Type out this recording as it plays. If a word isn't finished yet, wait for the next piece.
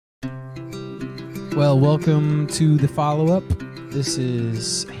Well, welcome to the follow-up. This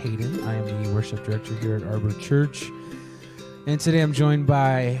is Hayden. I am the worship director here at Arbor Church. And today I'm joined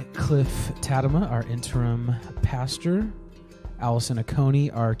by Cliff Tadema, our interim pastor, Allison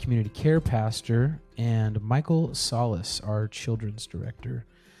Aconi, our community care pastor, and Michael Solis, our children's director.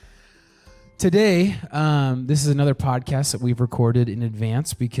 Today, this is another podcast that we've recorded in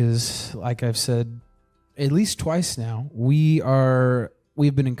advance because, like I've said at least twice now,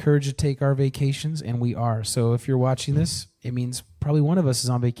 we've been encouraged to take our vacations, and we are. So if you're watching this, it means probably one of us is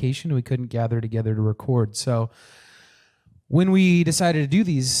on vacation and we couldn't gather together to record. So when we decided to do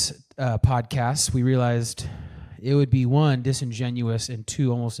these podcasts, we realized it would be, one, disingenuous, and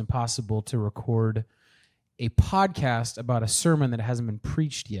two, almost impossible to record a podcast about a sermon that hasn't been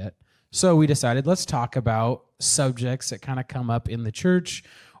preached yet. So we decided, let's talk about subjects that kind of come up in the church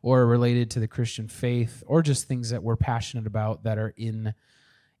or related to the Christian faith, or just things that we're passionate about that are in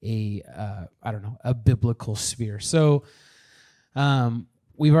a biblical sphere. So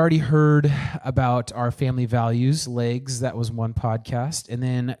we've already heard about our family values, legs. That was one podcast. And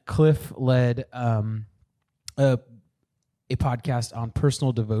then Cliff led a podcast on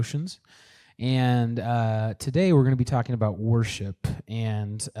personal devotions. And today we're going to be talking about worship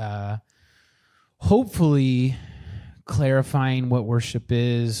and hopefully clarifying what worship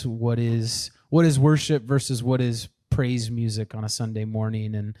is, what is worship versus what is praise music on a Sunday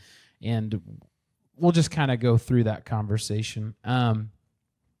morning, and we'll just kind of go through that conversation.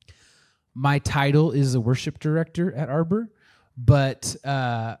 My title is the worship director at Arbor, but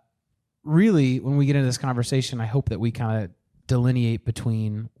really, when we get into this conversation, I hope that we kind of delineate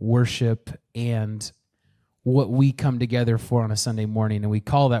between worship and what we come together for on a Sunday morning, and we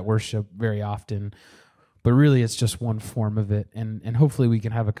call that worship very often, but really it's just one form of it, and hopefully we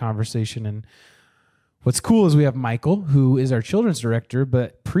can have a conversation. And what's cool is we have Michael, who is our children's director,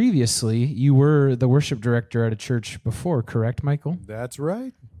 but previously you were the worship director at a church before, correct, Michael? That's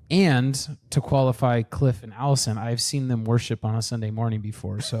right. And to qualify Cliff and Allison, I've seen them worship on a Sunday morning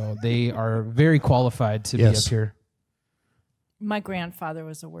before, so they are very qualified to be up here. My grandfather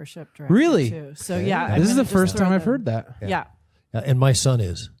was a worship director, really? too. So yeah, this is the first time I've heard that. Yeah. And my son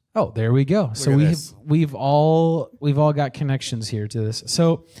is. Oh, there we go. So we've all got connections here to this.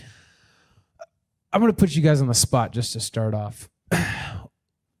 So I'm going to put you guys on the spot just to start off.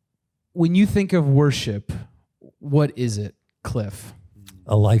 When you think of worship, what is it, Cliff?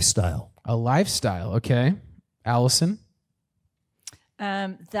 A lifestyle. A lifestyle, okay. Allison?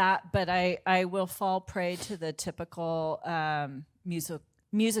 But I will fall prey to the typical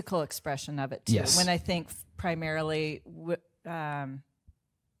musical expression of it too. Yes. When I think primarily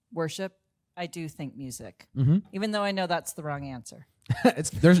worship, I do think music, even though I know that's the wrong answer.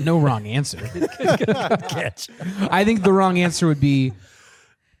 There's no wrong answer. I think the wrong answer would be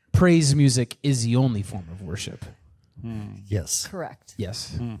praise music is the only form of worship. Yes. Correct.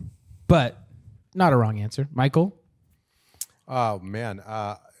 Yes. But not a wrong answer. Michael? Oh man,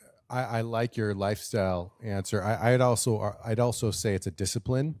 I like your lifestyle answer. I'd also say it's a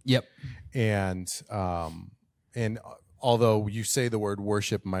discipline. Yep. And although you say the word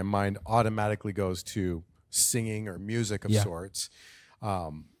worship, my mind automatically goes to singing or music of sorts.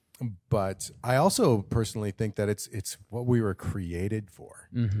 But I also personally think that it's what we were created for.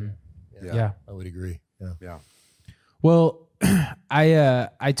 Mm-hmm. Yeah, I would agree. Yeah. Well,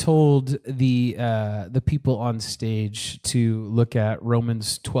 I told the people on stage to look at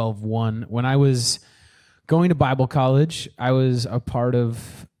Romans 12:1. When I was going to Bible college, I was a part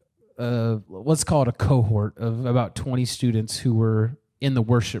of let's call it a cohort of about 20 students who were in the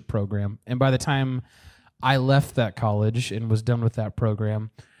worship program. And by the time I left that college and was done with that program,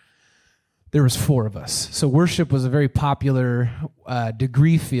 there was 4 of us. So worship was a very popular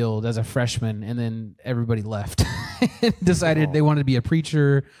degree field as a freshman, and then everybody left and decided they wanted to be a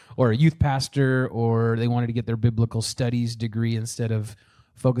preacher or a youth pastor, or they wanted to get their biblical studies degree instead of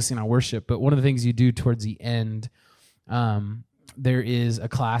focusing on worship. But one of the things you do towards the end, there is a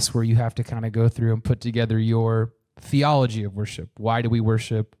class where you have to kind of go through and put together your theology of worship. Why do we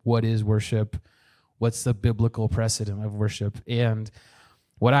worship? What is worship? What's the biblical precedent of worship? And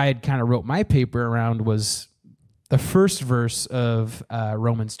what I had kind of wrote my paper around was the first verse of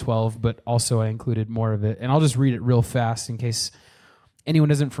Romans 12, but also I included more of it. And I'll just read it real fast in case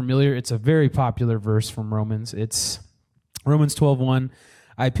anyone isn't familiar. It's a very popular verse from Romans. It's Romans 12:1.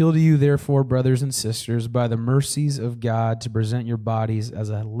 I appeal to you, therefore, brothers and sisters, by the mercies of God, to present your bodies as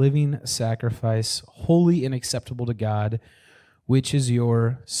a living sacrifice, holy and acceptable to God, which is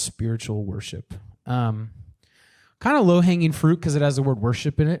your spiritual worship. Kind of low-hanging fruit because it has the word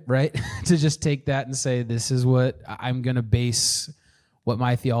worship in it, right? To just take that and say, this is what I'm going to base what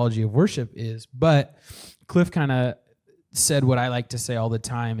my theology of worship is. But Cliff kind of said what I like to say all the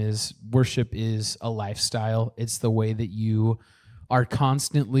time is worship is a lifestyle. It's the way that you are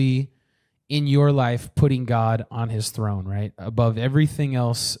constantly in your life putting God on his throne, right? Above everything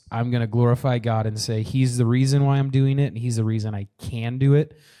else, I'm going to glorify God and say he's the reason why I'm doing it, and he's the reason I can do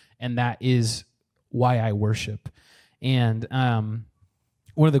it, and that is why I worship. And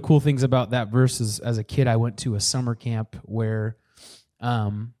one of the cool things about that verse is, as a kid, I went to a summer camp where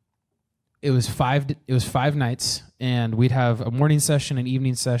it was 5 nights, and we'd have a morning session, an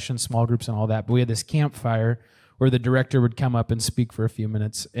evening session, small groups and all that, but we had this campfire where the director would come up and speak for a few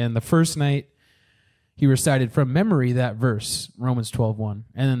minutes. And the first night, he recited from memory that verse, Romans 12:1.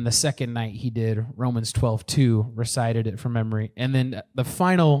 And then the second night, he did Romans 12:2, recited it from memory. And then the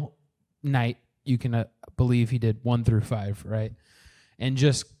final night, you can believe he did 1 through 5, right? And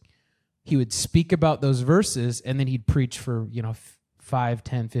just, he would speak about those verses, and then he'd preach for, 5,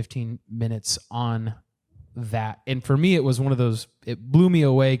 10, 15 minutes on that. And for me, it was one of those, it blew me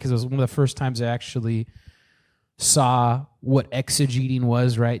away because it was one of the first times I actually saw what exegeting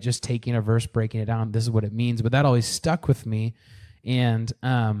was, right? Just taking a verse, breaking it down. This is what it means. But that always stuck with me. And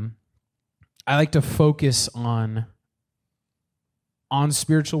I like to focus on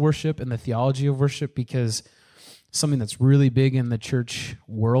spiritual worship and the theology of worship, because something that's really big in the church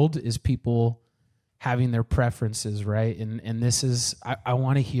world is people having their preferences, right? And this is, I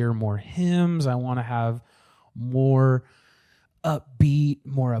want to hear more hymns. I want to have more upbeat,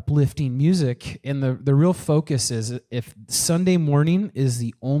 more uplifting music. And the real focus is, if Sunday morning is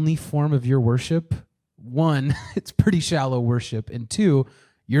the only form of your worship, one, it's pretty shallow worship, and two,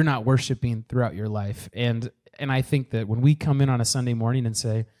 you're not worshiping throughout your life. And I think that when we come in on a Sunday morning and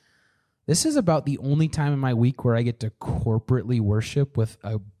say, this is about the only time in my week where I get to corporately worship with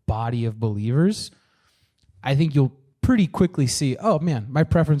a body of believers, I think you'll pretty quickly see, oh man, my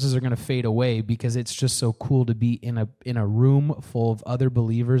preferences are going to fade away, because it's just so cool to be in a room full of other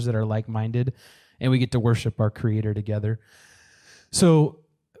believers that are like-minded, and we get to worship our Creator together. So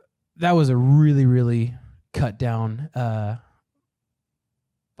that was a really, really cut down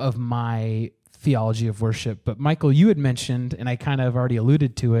of my theology of worship. But Michael, you had mentioned, and I kind of already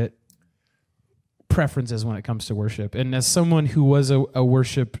alluded to it, preferences when it comes to worship. And as someone who was a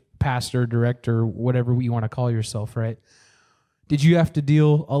worship pastor, director, whatever you want to call yourself, right? Did you have to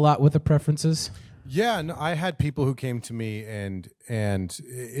deal a lot with the preferences? Yeah, no, I had people who came to me, and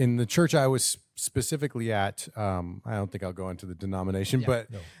in the church I was specifically at, I don't think I'll go into the denomination, but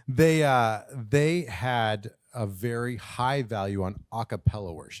no. They had a very high value on a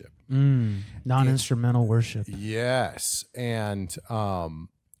cappella worship, non-instrumental worship. Yes, and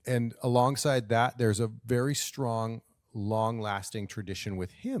alongside that, there's a very strong, long-lasting tradition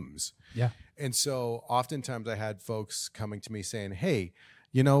with hymns. Yeah. And so oftentimes I had folks coming to me saying, hey,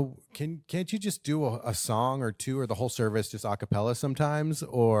 can't you just do a song or two, or the whole service just a cappella sometimes?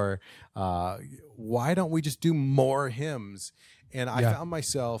 Or why don't we just do more hymns? And I found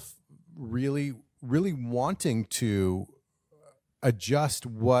myself really, really wanting to adjust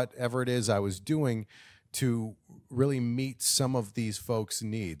whatever it is I was doing to really meet some of these folks'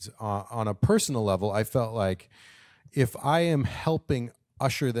 needs. On a personal level, I felt like, if I am helping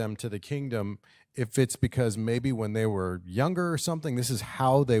usher them to the kingdom, if it's because maybe when they were younger or something, this is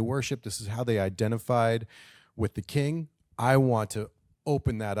how they worship, this is how they identified with the King, I want to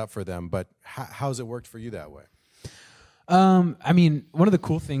open that up for them. But how's it worked for you that way? I mean, one of the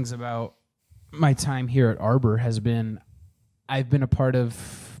cool things about my time here at Arbor has been, I've been a part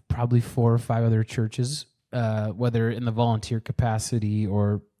of probably 4 or 5 other churches, whether in the volunteer capacity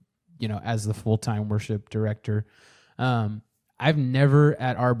or, as the full-time worship director. I've never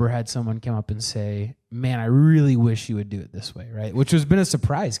at Arbor had someone come up and say, man, I really wish you would do it this way, right? Which has been a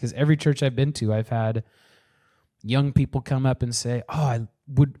surprise, because every church I've been to, I've had young people come up and say, oh,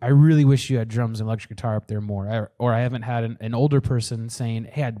 I really wish you had drums and electric guitar up there more. Or I haven't had an older person saying,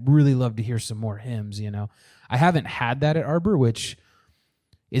 hey, I'd really love to hear some more hymns, I haven't had that at Arbor, which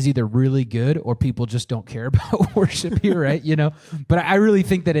is either really good or people just don't care about worship here, right? But I really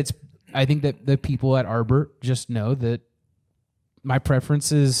think that I think that the people at Arbor just know that my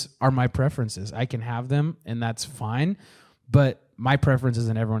preferences are my preferences. I can have them, and that's fine, but my preference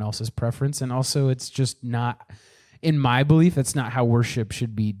isn't everyone else's preference. And also, it's just not, in my belief, that's not how worship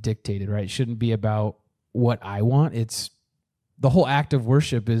should be dictated, right? It shouldn't be about what I want. It's the whole act of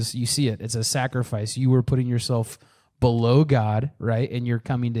worship is, you see it, it's a sacrifice. You were putting yourself below God, right? And you're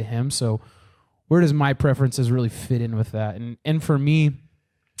coming to Him. So where does my preferences really fit in with that? And for me,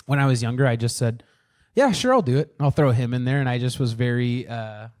 when I was younger, I just said, yeah, sure, I'll do it. I'll throw him in there. And I just was very,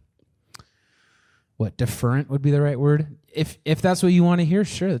 deferent would be the right word. If that's what you want to hear,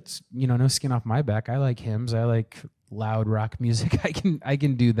 sure, it's, no skin off my back. I like hymns. I like loud rock music. I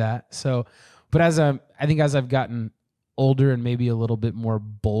can do that. So, but I think as I've gotten older and maybe a little bit more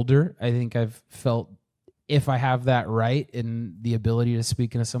bolder, I think I've felt if I have that right in the ability to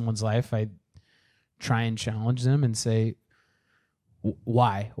speak into someone's life, I try and challenge them and say,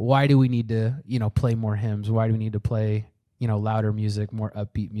 why? Why do we need to, play more hymns? Why do we need to play, louder music, more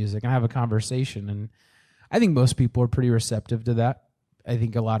upbeat music, and have a conversation? And I think most people are pretty receptive to that. I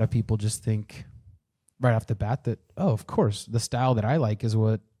think a lot of people just think right off the bat that, oh, of course, the style that I like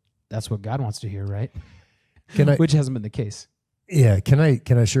that's what God wants to hear, right? Which hasn't been the case. Yeah. Can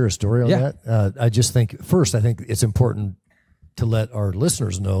I share a story on Yeah. that? I just think first, I think it's important to let our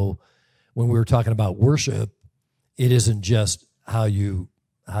listeners know when we were talking about worship, it isn't just how you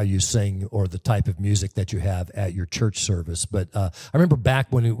sing or the type of music that you have at your church service. But I remember back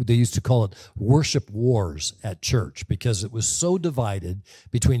when they used to call it worship wars at church because it was so divided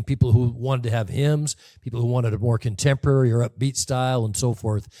between people who wanted to have hymns, people who wanted a more contemporary or upbeat style and so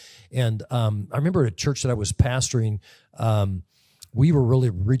forth. And I remember at a church that I was pastoring, we were really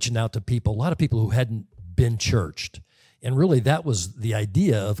reaching out to people, a lot of people who hadn't been churched. And really, that was the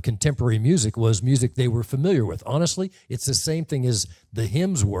idea of contemporary music, was music they were familiar with. Honestly, it's the same thing as the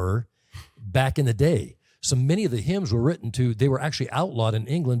hymns were back in the day. So many of the hymns were they were actually outlawed in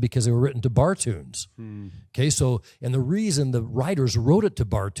England because they were written to bar tunes. Okay, so, and the reason the writers wrote it to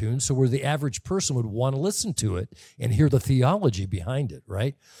bar tunes, so where the average person would want to listen to it and hear the theology behind it,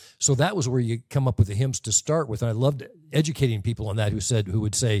 right? So that was where you come up with the hymns to start with. And I loved educating people on that who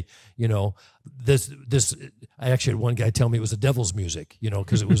would say, this, I actually had one guy tell me it was the devil's music,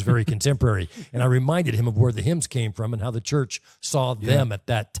 because it was very contemporary. And I reminded him of where the hymns came from and how the church saw them at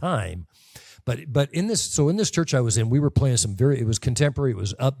that time. But in this church I was in, we were playing it was contemporary, it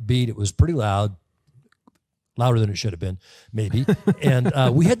was upbeat, it was pretty loud, louder than it should have been, maybe. And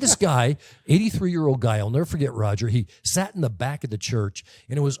we had this guy, 83-year-old guy, I'll never forget Roger. He sat in the back of the church,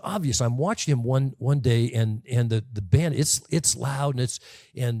 and it was obvious. I'm watching him one day, and the band, it's loud,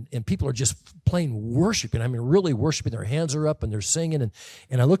 and people are just playing worshiping. I mean, really worshiping. Their hands are up, and they're singing.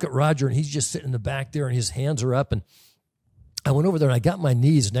 And I look at Roger, and he's just sitting in the back there, and his hands are up, and I went over there and I got my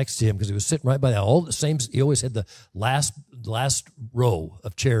knees next to him because he was sitting right by that. He always had the last row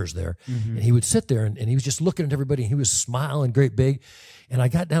of chairs there. Mm-hmm. And he would sit there and he was just looking at everybody and he was smiling great big. And I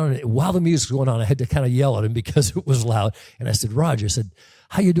got down and while the music was going on, I had to kind of yell at him because it was loud. And I said, Roger, I said,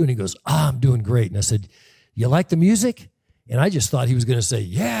 how you doing? He goes, I'm doing great. And I said, you like the music? And I just thought he was going to say,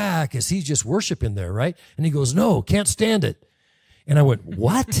 yeah, because he's just worshiping there, right? And he goes, no, can't stand it. And I went,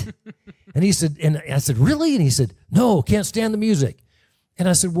 what? And he said, and I said, really? And he said, no, can't stand the music. And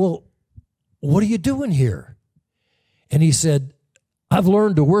I said, well, what are you doing here? And he said, I've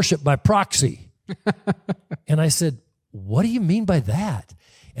learned to worship by proxy. And I said, what do you mean by that?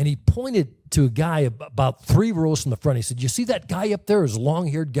 And he pointed to a guy about 3 rows from the front. He said, you see that guy up there, his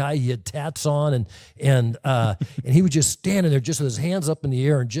long-haired guy, he had tats on, and he was just standing there just with his hands up in the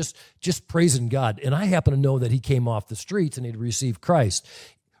air and just praising God. And I happen to know that he came off the streets and he'd received Christ.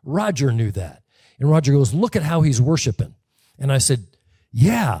 Roger knew that. And Roger goes, look at how he's worshiping. And I said,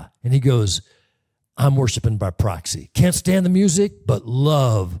 yeah. And he goes, I'm worshiping by proxy. Can't stand the music, but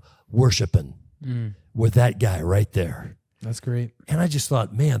love worshiping with that guy right there. That's great. And I just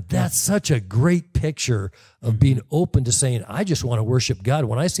thought, man, that's such a great picture of being open to saying, I just want to worship God.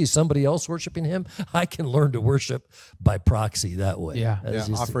 When I see somebody else worshiping him, I can learn to worship by proxy that way. Yeah.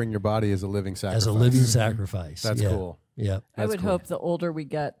 Offering your body as a living sacrifice. As a living sacrifice. That's cool. Yeah. I would hope the older we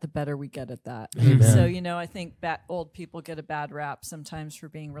get, the better we get at that. Amen. So, I think old people get a bad rap sometimes for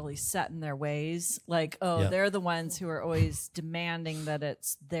being really set in their ways. Like, they're the ones who are always demanding that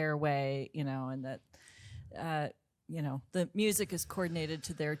it's their way, and that, the music is coordinated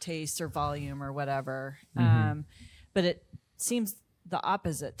to their taste or volume or whatever. But it seems the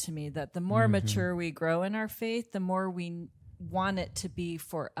opposite to me, that the more mature we grow in our faith, the more we want it to be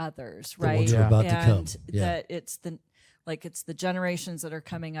for others, right? The ones who are about to come. That it's the generations that are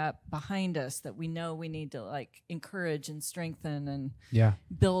coming up behind us that we know we need to encourage and strengthen and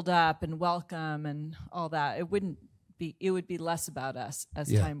build up and welcome and all that. It would be less about us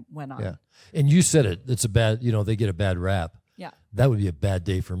as time went on. Yeah. And you said it. It's a bad, they get a bad rap. Yeah. That would be a bad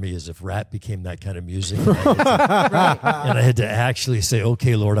day for me, as if rap became that kind of music. And I had to actually say,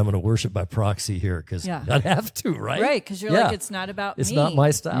 okay, Lord, I'm going to worship by proxy here because I'd have to, right? Right, because you're like, it's not about me. It's not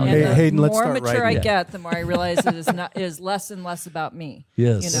my style. And the Hayden, let's more start mature right I get, the more I realize it is less and less about me.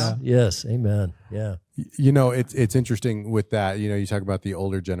 Yes. Yes. Amen. Yeah. It's interesting with that. You talk about the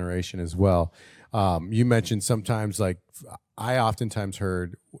older generation as well. You mentioned sometimes, like I oftentimes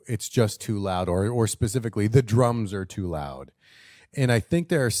heard it's just too loud, or specifically the drums are too loud. And I think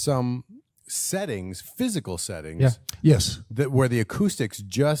there are some settings, physical settings, Yes. that where the acoustics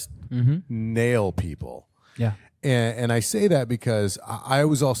just nail people. Yeah. And I say that because I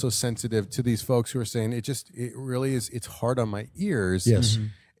was also sensitive to these folks who are saying it really is, it's hard on my ears. Yes.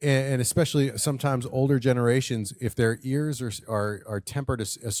 And especially sometimes older generations, if their ears are tempered a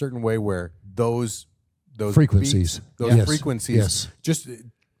certain way where those Frequencies. beats, those Yes. frequencies Yes. just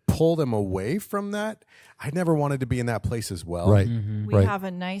pull them away from that. I never wanted to be in that place as well. Right. We Right. have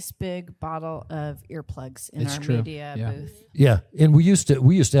a nice big bottle of earplugs in It's our true. media Yeah. booth. Yeah, and we used to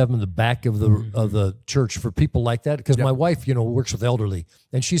have them in the back of the church for people like that, because my wife, works with elderly,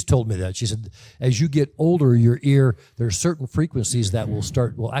 and she's told me that. She said, as you get older, your ear, there are certain frequencies that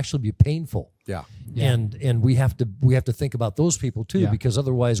will actually be painful. Yeah. And we have to think about those people too, because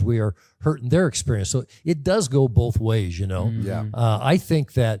otherwise we are hurting their experience. So it does go both ways, Yeah. I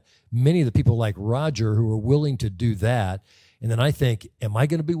think that many of the people like Roger who are willing to do that, and then I think, am I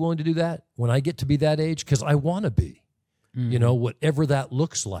going to be willing to do that when I get to be that age? Because I want to be, whatever that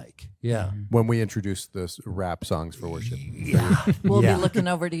looks like. Yeah. When we introduce this rap songs for worship. We'll Yeah. be looking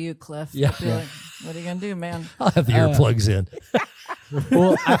over to you, Cliff. Yeah. We'll be like, what are you going to do, man? I'll have the earplugs in.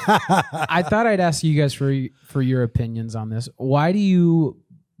 Well, I thought I'd ask you guys for your opinions on this. Why do you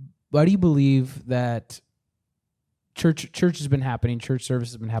believe that church has been happening, church service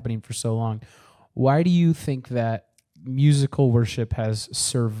has been happening for so long? Why do you think that musical worship has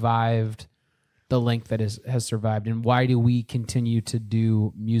survived the length that has survived, and why do we continue to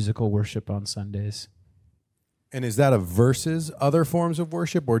do musical worship on Sundays? And is that a versus other forms of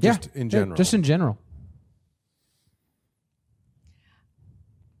worship, or just in general? Just in general.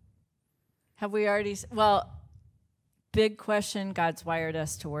 Have we already? Well, big question. God's wired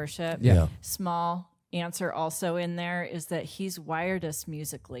us to worship. Yeah. Small answer also in there is that He's wired us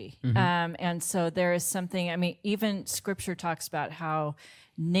musically, Mm-hmm. and so there is something. I mean, even Scripture talks about how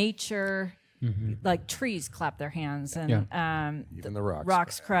nature, like trees, clap their hands, and Even the rocks.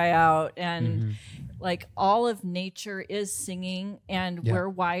 rocks cry out, and like all of nature is singing, and we're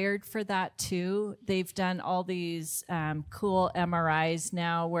wired for that too. They've done all these cool MRIs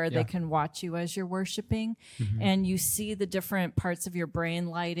now where they can watch you as you're worshiping, and you see the different parts of your brain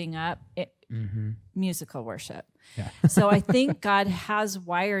lighting up. Musical worship. So I think God has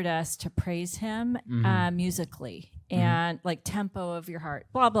wired us to praise Him musically. And like tempo of your heart,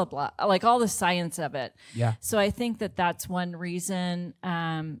 blah, blah, blah, like all the science of it. Yeah. So I think that that's one reason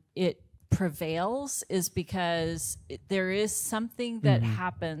it prevails, is because there is something that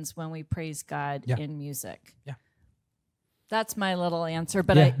happens when we praise God in music. Yeah. That's my little answer.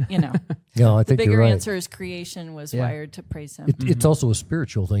 But No, I the think bigger you're right. answer is creation was wired to praise Him. It's also a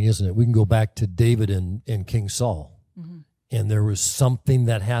spiritual thing, isn't it? We can go back to David and King Saul. And there was something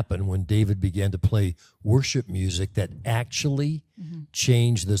that happened when David began to play worship music that actually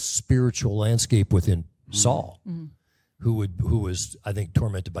changed the spiritual landscape within Saul, who was, I think,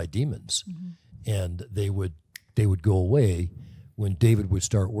 tormented by demons. And they would go away when David would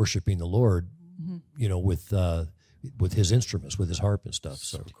start worshiping the Lord, with his instruments, with his harp and stuff.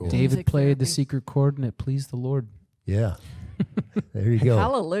 So Cool. David Music played the therapy. secret chord, and it pleased the Lord. yeah. There you go.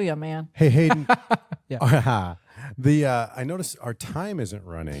 Hallelujah, man. Hey, Hayden. I noticed our time isn't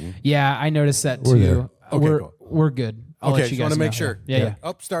running. Yeah, I noticed that We're too. there. Okay, we're cool. we're good. I'll Okay, let you just guys want to make know. sure. Yeah.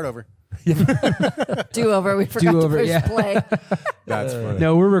 Oh, start over. Do over. We forgot Do-over, to push yeah. play. That's funny.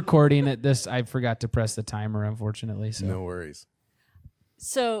 No, we're recording at this. I forgot to press the timer, unfortunately. So No worries.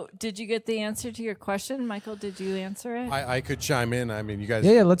 So, did you get the answer to your question, Michael? Did you answer it? I could chime in. I mean, you guys.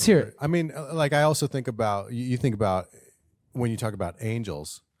 yeah, let's hear it. I mean, like I also think about you think about when you talk about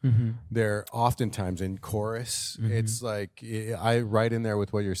angels. They're oftentimes in chorus. It's like I write in there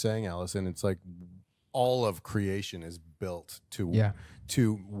with what you're saying, Allison. It's like all of creation is built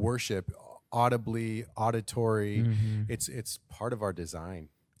to worship audibly, auditory. It's part of our design.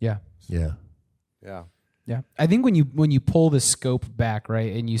 Yeah. Yeah. Yeah. Yeah, I think when you pull the scope back,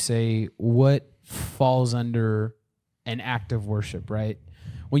 right, and you say what falls under an act of worship, right?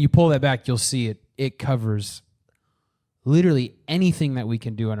 When you pull that back, you'll see it covers literally anything that we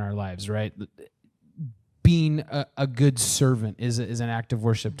can do in our lives, right? Being a good servant is an act of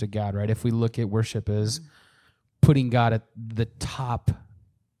worship to God, right? If we look at worship as putting God at the top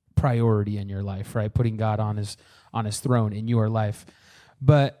priority in your life, right? Putting God on his throne in your life.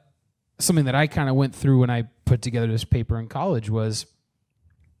 But something that I kind of went through when I put together this paper in college was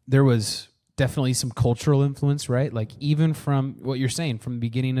there was definitely some cultural influence, right? Like even from what you're saying, from the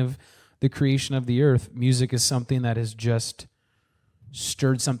beginning of the creation of the earth, music is something that has just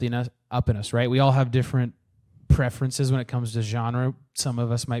stirred something up in us, right? We all have different preferences when it comes to genre. Some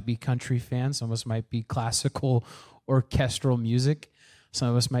of us might be country fans. Some of us might be classical orchestral music. Some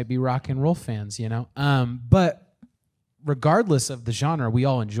of us might be rock and roll fans, But regardless of the genre, we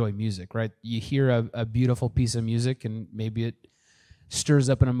all enjoy music, right? You hear a beautiful piece of music and maybe it stirs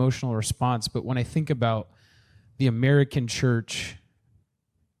up an emotional response. But when I think about the American church,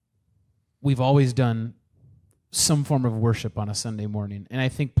 we've always done some form of worship on a Sunday morning. And I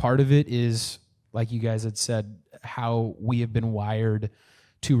think part of it is, like you guys had said, how we have been wired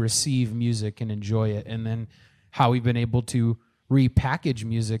to receive music and enjoy it. And then how we've been able to repackage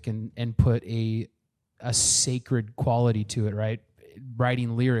music and put a sacred quality to it, right?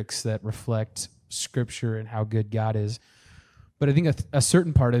 Writing lyrics that reflect scripture and how good God is. But I think a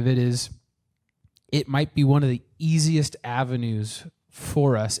certain part of it is it might be one of the easiest avenues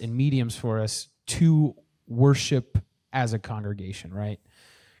for us and mediums for us to worship as a congregation, right?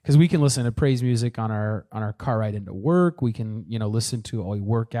 Because we can listen to praise music on our car ride into work. We can, listen to it while we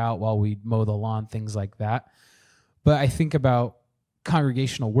work out, while we mow the lawn, things like that. But I think about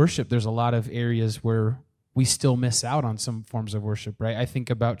congregational worship. There's a lot of areas where we still miss out on some forms of worship, right? I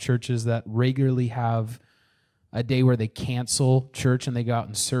think about churches that regularly have a day where they cancel church and they go out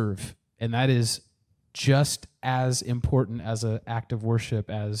and serve. And that is just as important as an act of worship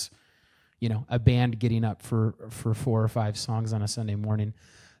as, a band getting up for 4 or 5 songs on a Sunday morning.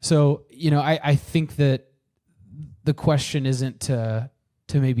 So, I think that the question isn't to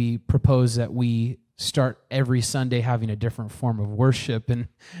maybe propose that we start every Sunday having a different form of worship. And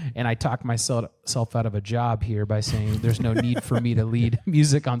I talk myself out of a job here by saying there's no need for me to lead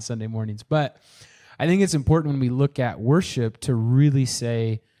music on Sunday mornings. But I think it's important when we look at worship to really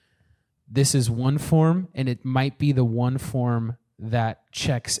say this is one form, and it might be the one form that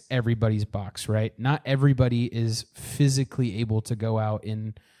checks everybody's box, right? Not everybody is physically able to go out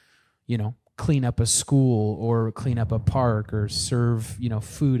and, clean up a school or clean up a park or serve,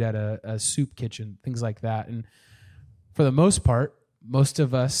 food at a soup kitchen, things like that. And for the most part, most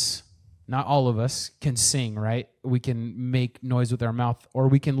of us, not all of us, can sing, right? We can make noise with our mouth, or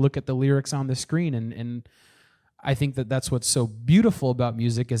we can look at the lyrics on the screen. And I think that that's what's so beautiful about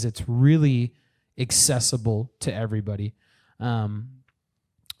music is it's really accessible to everybody.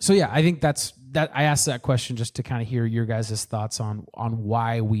 So yeah, I think that I asked that question just to kind of hear your guys' thoughts on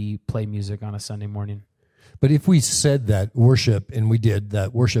why we play music on a Sunday morning. But if we said that worship, and we did,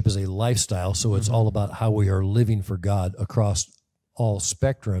 that worship is a lifestyle, so it's all about how we are living for God across all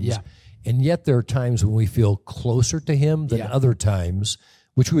spectrums. Yeah. And yet there are times when we feel closer to Him than other times,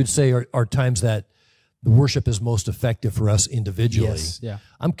 which we would say are times that the worship is most effective for us individually. Yes. Yeah.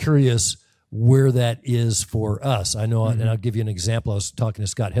 I'm curious where that is for us. I know, and I'll give you an example. I was talking to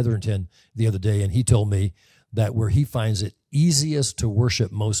Scott Hetherington the other day, and he told me that where he finds it easiest to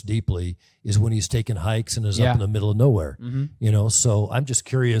worship most deeply is when he's taking hikes and is up in the middle of nowhere. So I'm just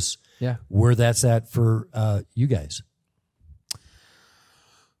curious where that's at for you guys.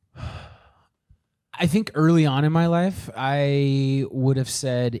 I think early on in my life, I would have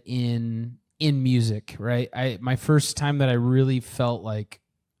said in music, right? My first time that I really felt like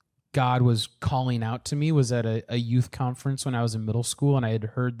God was calling out to me was at a youth conference when I was in middle school, and I had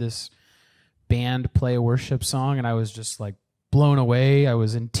heard this band play a worship song, and I was just like blown away. I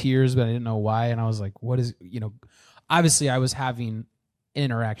was in tears, but I didn't know why, and I was like, what is, obviously I was having an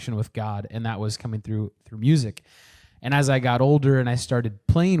interaction with God, and that was coming through music. And as I got older and I started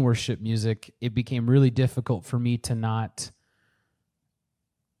playing worship music, it became really difficult for me to not,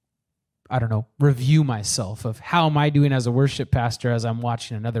 review myself of how am I doing as a worship pastor as I'm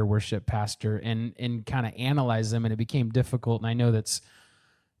watching another worship pastor and kind of analyze them. And it became difficult. And I know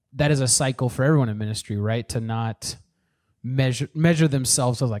that is a cycle for everyone in ministry, right? To not measure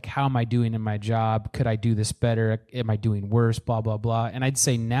themselves as like, how am I doing in my job? Could I do this better? Am I doing worse? Blah, blah, blah. And I'd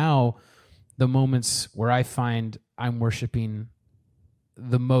say now the moments where I find I'm worshiping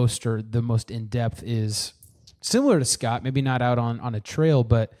the most or the most in depth is similar to Scott, maybe not out on a trail,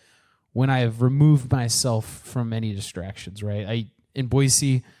 but when I have removed myself from any distractions, right? I, in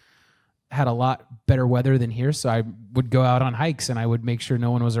Boise, had a lot better weather than here, so I would go out on hikes and I would make sure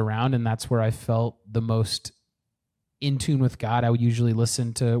no one was around, and that's where I felt the most in tune with God. I would usually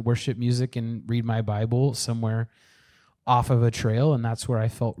listen to worship music and read my Bible somewhere off of a trail, and that's where I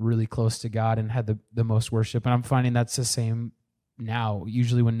felt really close to God and had the most worship. And I'm finding that's the same now.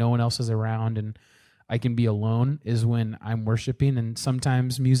 Usually when no one else is around and I can be alone is when I'm worshiping, and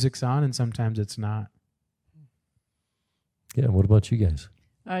sometimes music's on and sometimes it's not. Yeah, what about you guys?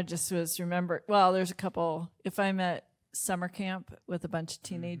 I just there's a couple. If I'm at summer camp with a bunch of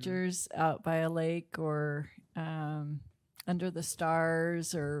teenagers out by a lake or a under the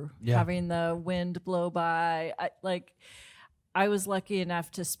stars or having the wind blow by. I was lucky enough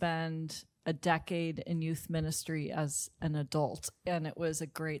to spend a decade in youth ministry as an adult, and it was a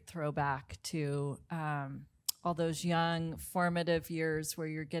great throwback to all those young formative years where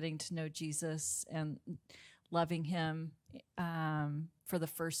you're getting to know Jesus and loving him for the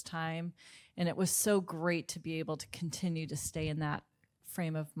first time. And it was so great to be able to continue to stay in that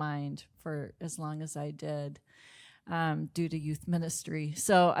frame of mind for as long as I did due to youth ministry.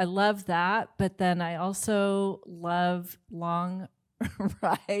 So I love that. But then I also love long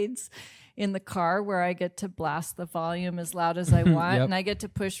rides in the car where I get to blast the volume as loud as I want. And I get to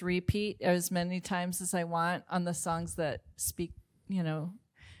push repeat as many times as I want on the songs that speak,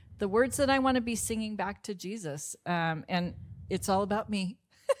 the words that I want to be singing back to Jesus. And it's all about me,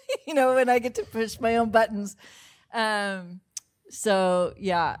 and I get to push my own buttons. So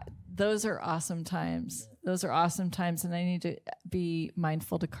yeah, those are awesome times. And I need to be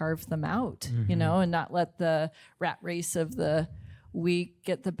mindful to carve them out, and not let the rat race of the week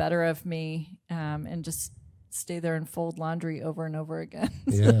get the better of me, and just stay there and fold laundry over and over again.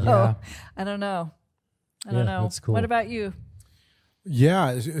 So I don't know. That's cool. What about you?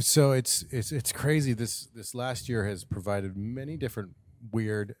 Yeah, so it's crazy. This last year has provided many different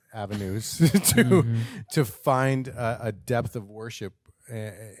weird avenues to find a depth of worship,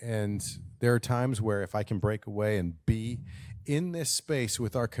 and there are times where if I can break away and be in this space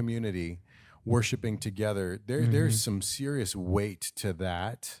with our community, worshiping together, there's some serious weight to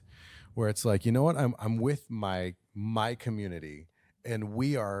that, where it's like, you know what, I'm with my community, and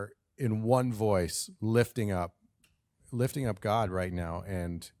we are in one voice lifting up God right now,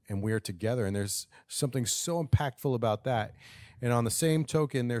 and we're together, and there's something so impactful about that. And on the same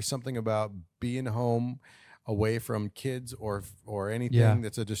token, there's something about being home away from kids or anything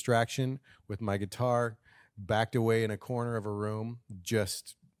that's a distraction, with my guitar backed away in a corner of a room,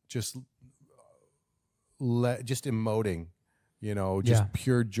 just emoting,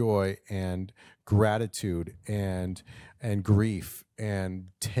 pure joy and gratitude and grief, and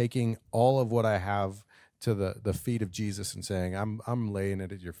taking all of what I have to the feet of Jesus and saying, I'm laying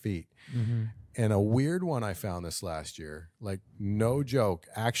it at your feet. And a weird one I found this last year, like no joke,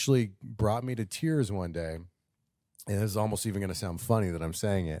 actually brought me to tears one day, and this is almost even going to sound funny that I'm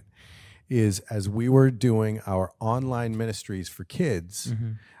saying it, is as we were doing our online ministries for kids,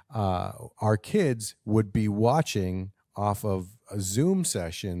 our kids would be watching off of Zoom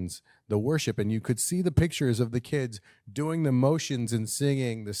sessions the worship, and you could see the pictures of the kids doing the motions and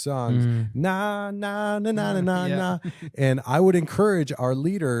singing the songs, na na na na na na na. And I would encourage our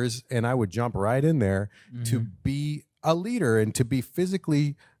leaders, and I would jump right in there to be a leader and to be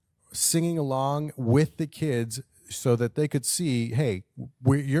physically singing along with the kids, so that they could see, hey,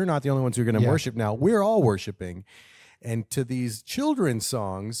 you're not the only ones who are going to worship now. We're all worshiping. And to these children's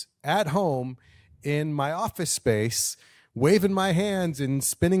songs at home in my office space, waving my hands and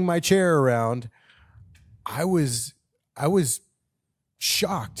spinning my chair around, I was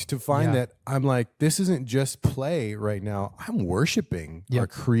shocked to find that I'm like, this isn't just play right now. I'm worshiping our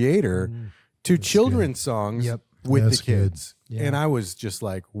Creator to children's songs with the kids. And I was just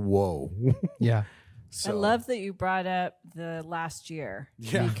like, whoa. So. I love that you brought up the last year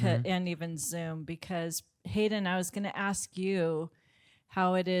and even Zoom, because Hayden, I was going to ask you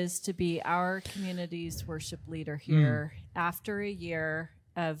how it is to be our community's worship leader here after a year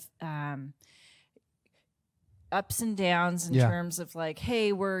of ups and downs in terms of like,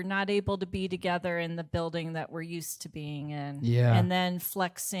 hey, we're not able to be together in the building that we're used to being in. And then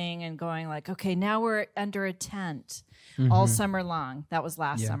flexing and going like, okay, now we're under a tent all summer long. That was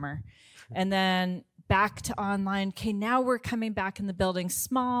last summer. And then back to online. Okay, now we're coming back in the building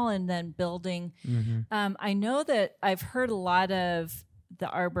small and then building. I know that I've heard a lot of the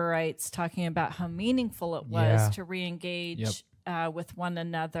Arborites talking about how meaningful it was to re-engage with one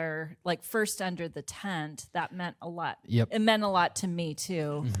another, like first under the tent. That meant a lot. It meant a lot to me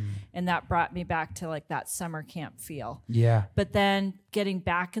too. And that brought me back to like that summer camp feel. But then getting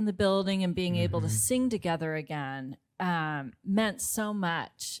back in the building and being able to sing together again meant so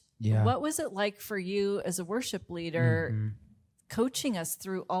much. What was it like for you as a worship leader coaching us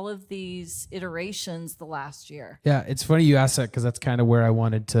through all of these iterations the last year? Yeah, it's funny you asked that, because that's kind of where I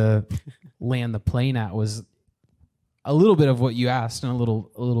wanted to land the plane at, was a little bit of what you asked and a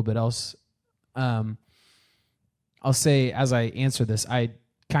little bit else. I'll say, as I answer this, I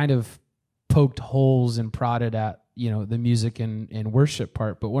kind of poked holes and prodded at, the music and worship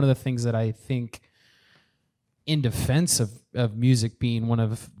part. But one of the things that I think, in defense of music being one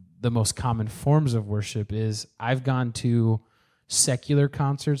of the most common forms of worship, is I've gone to secular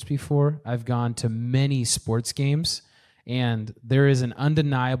concerts before. I've gone to many sports games, And there is an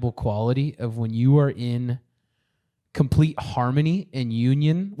undeniable quality of when you are in complete harmony and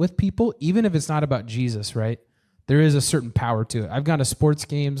union with people, even if it's not about Jesus, right? There is a certain power to it. I've gone to sports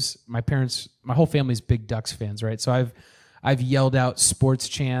games. My whole family's big Ducks fans, right? So I've yelled out sports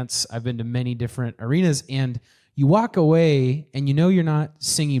chants. I've been to many different arenas, and you walk away and you know you're not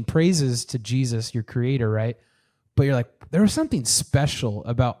singing praises to Jesus, your creator, right? But you're like, there was something special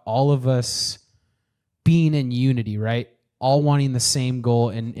about all of us being in unity, right? All wanting the same goal,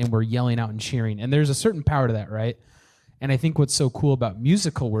 and we're yelling out and cheering. And there's a certain power to that, right? And I think what's so cool about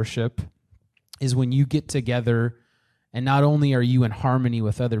musical worship is when you get together and not only are you in harmony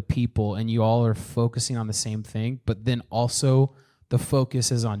with other people and you all are focusing on the same thing, but then also the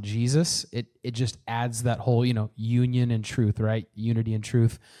focus is on Jesus. It just adds that whole, union and truth, right? Unity and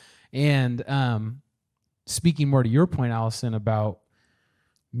truth. And speaking more to your point, Allison, about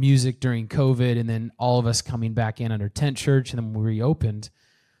music during COVID and then all of us coming back in under Tent Church and then we reopened,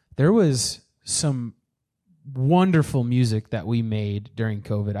 there was some wonderful music that we made during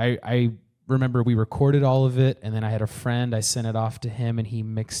COVID. I remember we recorded all of it, and then I had a friend, I sent it off to him, and he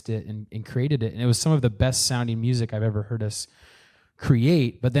mixed it and created it. And it was some of the best sounding music I've ever heard us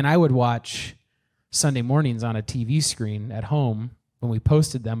create. But then I would watch Sunday mornings on a TV screen at home when we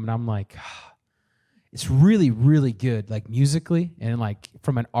posted them, and I'm like, it's really, really good, like musically, and like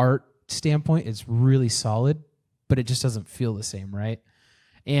from an art standpoint, it's really solid, but it just doesn't feel the same, right?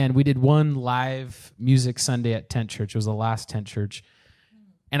 And we did one live music Sunday at Tent Church. It was the last Tent Church.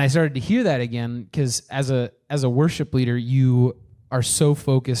 And I started to hear that again because as a worship leader, you are so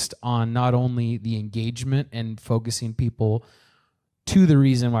focused on not only the engagement and focusing people to the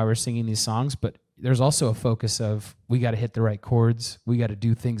reason why we're singing these songs, but there's also a focus of we got to hit the right chords. We got to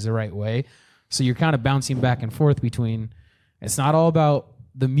do things the right way. So you're kind of bouncing back and forth between it's not all about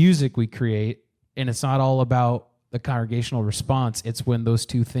the music we create, and it's not all about the congregational response. It's when those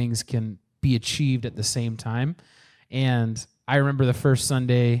two things can be achieved at the same time. And I remember the first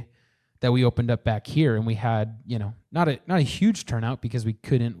Sunday that we opened up back here, and we had, not a huge turnout because we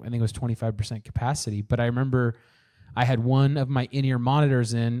couldn't, I think it was 25% capacity, but I remember I had one of my in-ear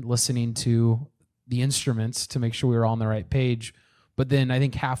monitors in listening to the instruments to make sure we were all on the right page. But then I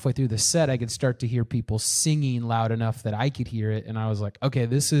think halfway through the set, I could start to hear people singing loud enough that I could hear it. And I was like, okay,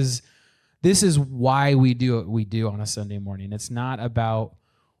 this is why we do what we do on a Sunday morning. It's not about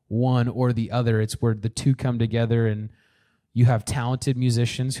one or the other. It's where the two come together, and you have talented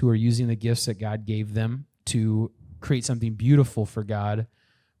musicians who are using the gifts that God gave them to create something beautiful for God.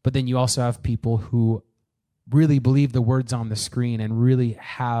 But then you also have people who really believe the words on the screen and really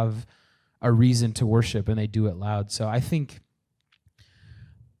have a reason to worship, and they do it loud. So I think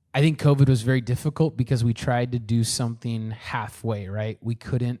COVID was very difficult because we tried to do something halfway, right? We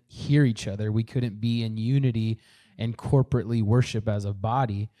couldn't hear each other. We couldn't be in unity and corporately worship as a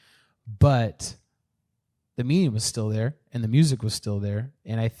body, but the meaning was still there and the music was still there.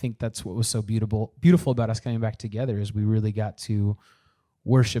 And I think that's what was so beautiful about us coming back together is we really got to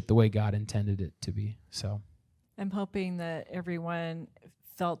worship the way God intended it to be. So I'm hoping that everyone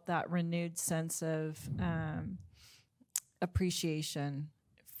felt that renewed sense of appreciation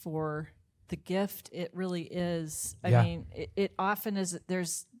for the gift. It really is. I mean, it often is.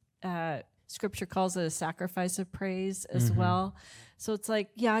 There's Scripture calls it a sacrifice of praise as well. So it's like,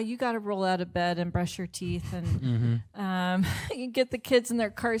 yeah, you got to roll out of bed and brush your teeth and you get the kids in their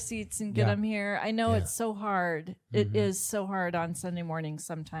car seats and get them here. I know it's so hard. It is so hard on Sunday mornings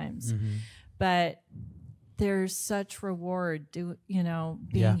sometimes, but there's such reward,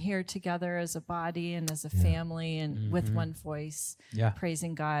 being here together as a body and as a family and with one voice,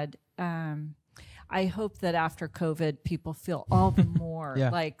 praising God. I hope that after COVID, people feel all the more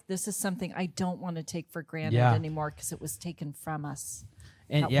like this is something I don't want to take for granted anymore because it was taken from us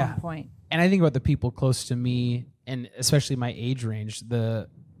at one point. And I think about the people close to me, and especially my age range, I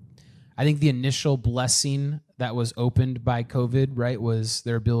think the initial blessing that was opened by COVID, right, was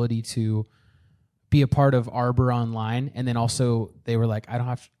their ability to be a part of Arbor online. And then also they were like,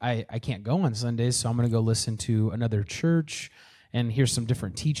 I can't go on Sundays, so I'm going to go listen to another church and hear some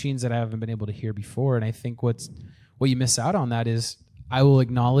different teachings that I haven't been able to hear before. And I think what you miss out on that is I will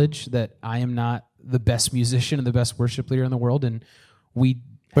acknowledge that I am not the best musician and the best worship leader in the world. And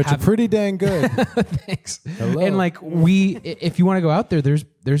but you're pretty dang good. Thanks. Hello. And like if you want to go out there,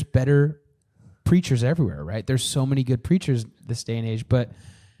 there's better preachers everywhere, right? There's so many good preachers this day and age, but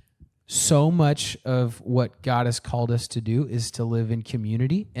so much of what God has called us to do is to live in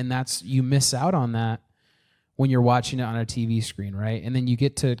community. And you miss out on that when you're watching it on a TV screen, right? And then you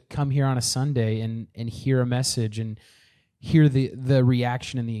get to come here on a Sunday and hear a message and hear the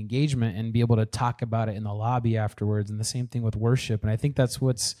reaction and the engagement and be able to talk about it in the lobby afterwards. And the same thing with worship. And I think that's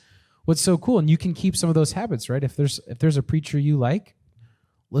what's so cool. And you can keep some of those habits, right? If there's a preacher you like,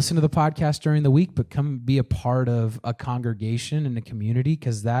 listen to the podcast during the week, but come be a part of a congregation and a community,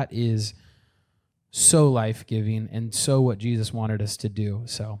 because that is so life-giving and so what Jesus wanted us to do.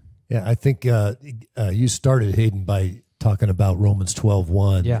 So yeah, I think you started, Hayden, by talking about Romans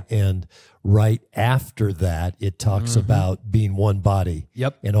 12:1. Yeah. And right after that, it talks about being one body.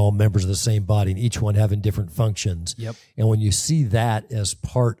 Yep. And all members of the same body, and each one having different functions. Yep. And when you see that as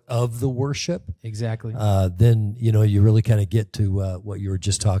part of the worship, exactly. then you really kind of get to what you were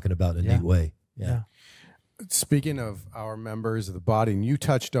just talking about in a neat way. Yeah. Speaking of our members of the body, and you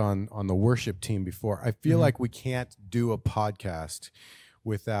touched on the worship team before, I feel like we can't do a podcast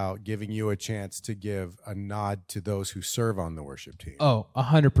without giving you a chance to give a nod to those who serve on the worship team. Oh,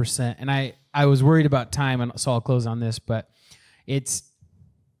 100%. And I was worried about time, and so I'll close on this, but it's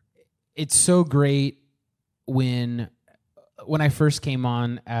so great when I first came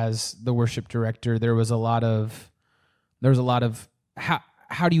on as the worship director, there was a lot of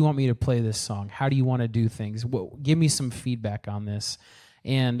how do you want me to play this song? How do you want to do things? Give me some feedback on this.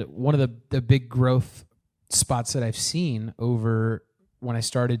 And one of the big growth spots that I've seen over when I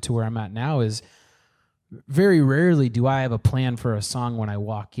started to where I'm at now is very rarely do I have a plan for a song when I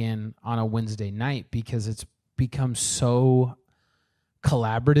walk in on a Wednesday night, because it's become so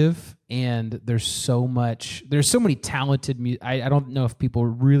collaborative and there's so many talented I don't know if people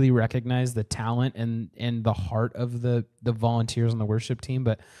really recognize the talent and the heart of the volunteers on the worship team,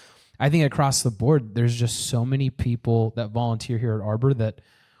 but I think across the board there's just so many people that volunteer here at Arbor that,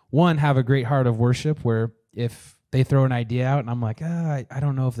 one, have a great heart of worship, where if they throw an idea out and I'm like, I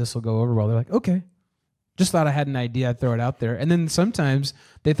don't know if this will go over well, they're like, okay, just thought I had an idea, I'd throw it out there. And then sometimes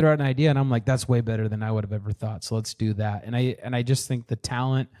they throw out an idea and I'm like, that's way better than I would have ever thought, so let's do that. And I just think the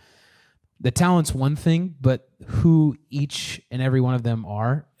talent's one thing, but who each and every one of them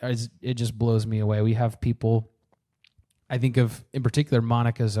it just blows me away. We have people, I think of in particular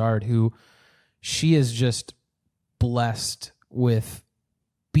Monica Zard, who she is just blessed with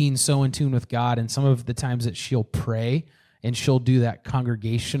being so in tune with God, and some of the times that she'll pray and she'll do that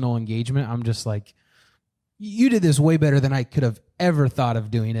congregational engagement, I'm just like, you did this way better than I could have ever thought of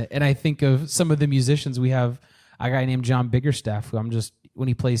doing it. And I think of some of the musicians. We have a guy named John Biggerstaff, who when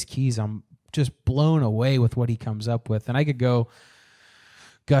he plays keys, I'm just blown away with what he comes up with. And I could go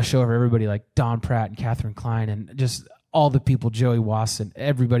gush over everybody like Don Pratt and Catherine Klein and just all the people, Joey Wasson,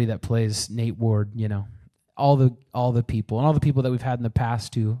 everybody that plays, Nate Ward, all the people and all the people that we've had in the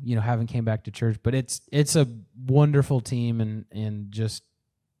past who, haven't came back to church. But it's a wonderful team and just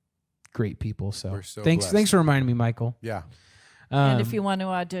great people. So, thanks for reminding me, Michael. Yeah. And if you want to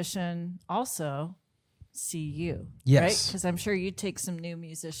audition, also see you. Yes. Right? Because I'm sure you'd take some new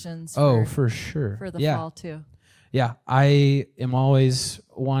musicians. For sure. For the fall too. Yeah, I am always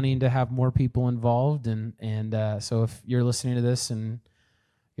wanting to have more people involved, and so if you're listening to this and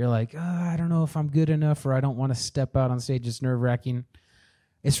you're like, I don't know if I'm good enough, or I don't want to step out on stage, it's nerve-wracking.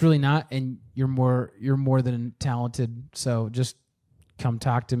 It's really not, and you're more than talented. So just come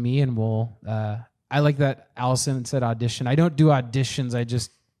talk to me, and we'll. I like that Allison said audition. I don't do auditions.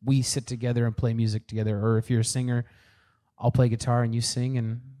 We sit together and play music together. Or if you're a singer, I'll play guitar and you sing,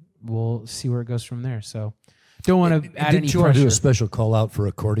 and we'll see where it goes from there. So don't want to add any pressure. Didn't you want to do a special call out for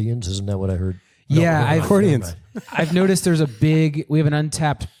accordions? Isn't that what I heard? Yeah, accordions. I've noticed we have an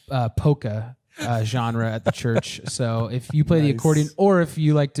untapped polka genre at the church. So if you play the accordion, or if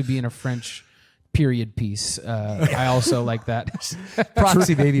you like to be in a French period piece, I also like that.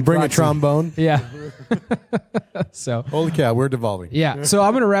 Proxy, baby. Bring a trombone. Yeah. So holy cow, we're devolving. Yeah. So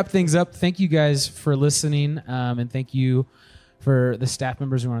I'm going to wrap things up. Thank you guys for listening, and thank you for the staff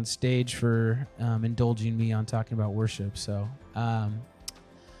members who are on stage for indulging me on talking about worship. So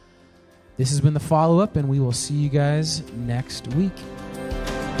this has been the follow-up, and we will see you guys next week.